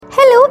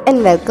And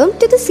welcome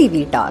to the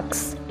CV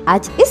talks.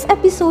 आज इस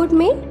episode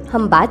में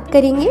हम बात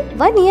करेंगे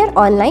 1 ईयर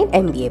ऑनलाइन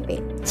MBA पे।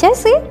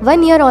 जैसे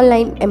 1 ईयर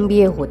ऑनलाइन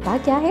MBA होता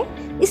क्या है,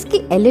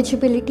 इसकी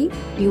एलिजिबिलिटी,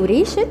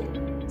 ड्यूरेशन,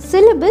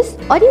 सिलेबस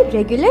और ये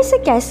रेगुलर से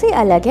कैसे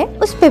अलग है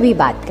उस पे भी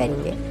बात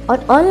करेंगे।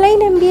 और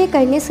ऑनलाइन MBA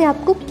करने से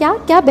आपको क्या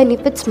क्या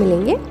बेनिफिट्स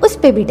मिलेंगे उस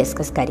पे भी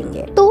डिस्कस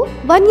करेंगे। तो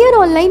 1 ईयर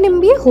ऑनलाइन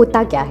MBA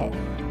होता क्या है?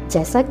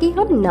 जैसा कि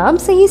हम नाम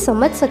से ही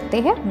समझ सकते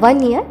हैं,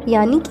 1 ईयर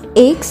यानी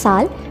कि 1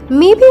 साल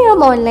में भी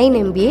हम ऑनलाइन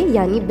MBA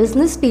यानी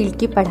बिजनेस फील्ड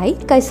की पढ़ाई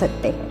कर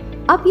सकते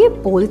हैं। अब ये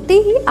बोलते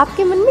ही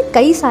आपके मन में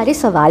कई सारे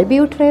सवाल भी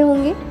उठ रहे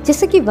होंगे,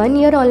 जैसे कि 1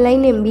 ईयर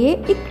ऑनलाइन MBA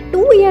एक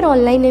 2 ईयर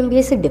ऑनलाइन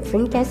MBA से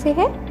डिफरेंट कैसे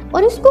है,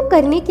 और इसको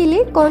करने के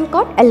लिए कौन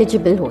कौन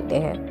एलिजिबल होते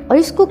हैं और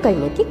इसको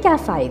करने के क्या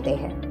फायदे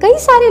हैं। कई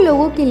सारे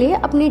लोगों के लिए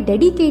अपने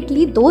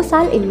डेडिकेटली 2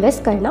 साल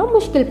इन्वेस्ट करना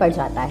मुश्किल पड़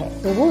जाता है,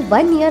 तो वो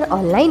 1 ईयर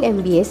ऑनलाइन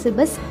MBA से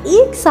बस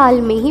 1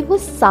 साल में ही वो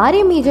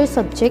सारे मेजर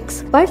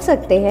सब्जेक्ट्स पढ़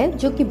सकते हैं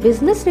जो कि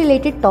बिजनेस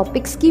रिलेटेड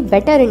टॉपिक्स की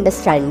बेटर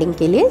अंडरस्टैंडिंग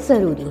के लिए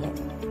जरूरी है।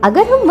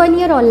 अगर हम 1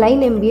 ईयर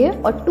ऑनलाइन MBA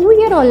और 2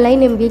 ईयर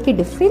ऑनलाइन MBA के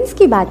डिफरेंस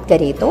की बात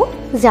करें तो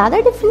ज्यादा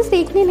डिफरेंस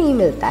देखने नहीं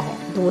मिलता है।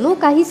 दोनों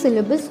का ही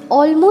syllabus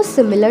almost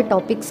similar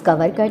topics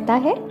cover करता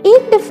है।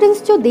 एक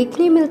डिफरेंस जो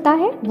देखने मिलता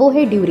है वो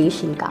है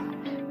ड्यूरेशन का।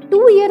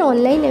 2 ईयर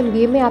ऑनलाइन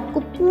MBA में आपको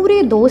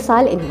पूरे 2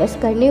 साल इन्वेस्ट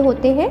करने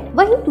होते हैं,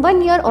 वहीं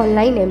 1 ईयर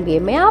ऑनलाइन MBA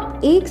में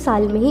आप 1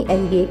 साल में ही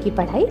MBA की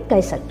पढ़ाई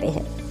कर सकते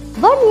हैं।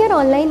 1 ईयर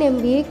ऑनलाइन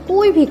MBA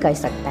कोई भी कर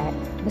सकता है,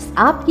 बस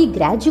आपकी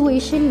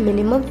ग्रेजुएशन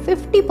मिनिमम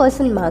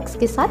 50% मार्क्स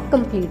के साथ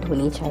कंप्लीट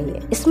होनी चाहिए।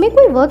 इसमें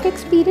कोई वर्क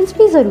एक्सपीरियंस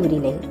भी जरूरी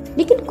नहीं,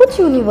 लेकिन कुछ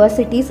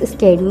यूनिवर्सिटीज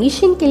इसके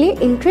एडमिशन के लिए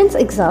एंट्रेंस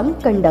एग्जाम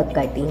कंडक्ट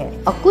करती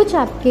हैं और कुछ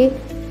आपके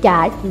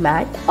कैट,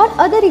 मैट और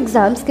अदर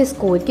एग्जाम्स के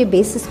स्कोर के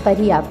बेसिस पर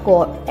ही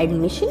आपको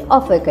एडमिशन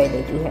ऑफर कर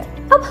देती है।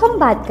 अब हम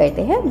बात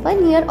करते हैं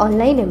 1 ईयर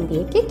ऑनलाइन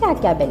MBA के क्या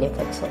क्या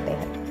बेनिफिट्स होते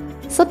हैं।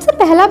 सबसे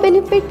पहला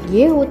बेनिफिट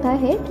ये होता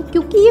है कि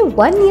क्योंकि ये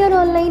 1 ईयर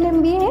ऑनलाइन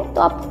MBA है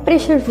तो आपको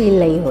प्रेशर फील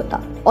नहीं होता,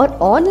 और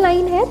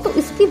ऑनलाइन है तो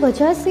इसकी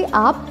वजह से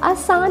आप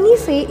आसानी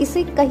से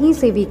इसे कहीं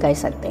से भी कर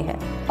सकते हैं।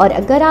 और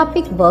अगर आप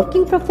एक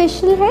वर्किंग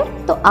प्रोफेशनल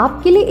हैं तो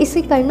आपके लिए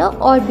इसे करना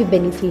और भी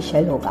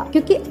बेनिफिशियल होगा,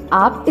 क्योंकि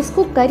आप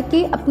इसको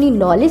करके अपनी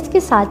नॉलेज के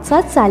साथ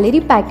साथ सैलरी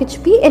पैकेज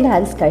भी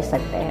एनहांस कर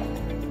सकते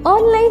हैं।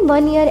 ऑनलाइन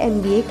 1 ईयर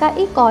MBA का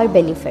एक और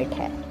बेनिफिट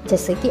है,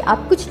 जैसे कि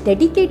आप कुछ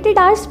डेडिकेटेड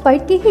आवर्स पढ़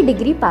के ही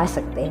डिग्री पा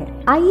सकते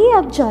हैं। आइए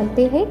अब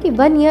जानते हैं कि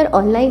 1 ईयर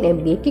ऑनलाइन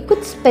MBA की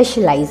कुछ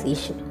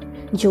स्पेशलाइजेशन,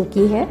 जो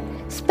कि है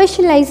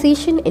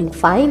specialization in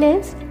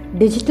finance,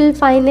 digital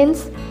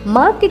finance,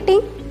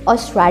 marketing और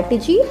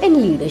स्ट्रैटेजी एंड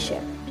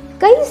लीडरशिप।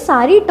 कई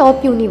सारी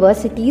टॉप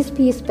यूनिवर्सिटीज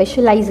भी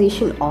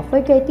स्पेशलाइजेशन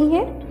ऑफर करती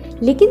हैं,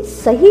 लेकिन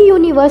सही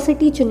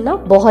यूनिवर्सिटी चुनना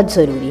बहुत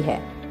जरूरी है।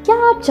 क्या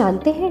आप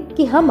जानते हैं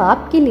कि हम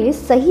आपके लिए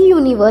सही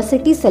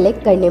यूनिवर्सिटी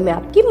सेलेक्ट करने में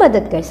आपकी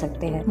मदद कर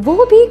सकते हैं,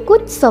 वो भी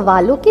कुछ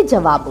सवालों के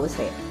जवाबों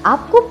से।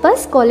 आपको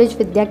बस कॉलेज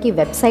विद्या की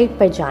वेबसाइट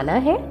पर जाना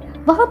है,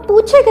 वहाँ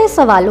पूछे गए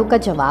सवालों का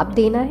जवाब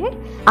देना है।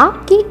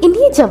 आपके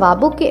इन्हीं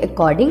जवाबों के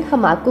अकॉर्डिंग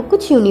हम आपको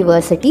कुछ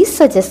यूनिवर्सिटी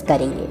सजेस्ट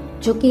करेंगे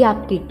जो कि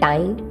आपकी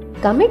टाइम,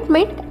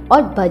 कमिटमेंट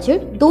और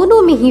बजट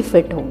दोनों में ही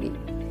फिट होगी।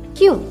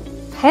 क्यों,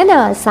 है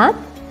ना आसान?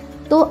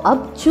 तो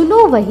अब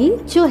चुनो वही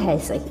जो है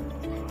सही।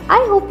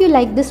 I hope you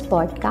like this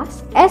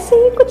podcast. ऐसे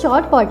ही कुछ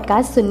और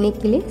पॉडकास्ट सुनने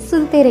के लिए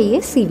सुनते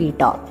रहिए सीवी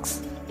टॉक्स।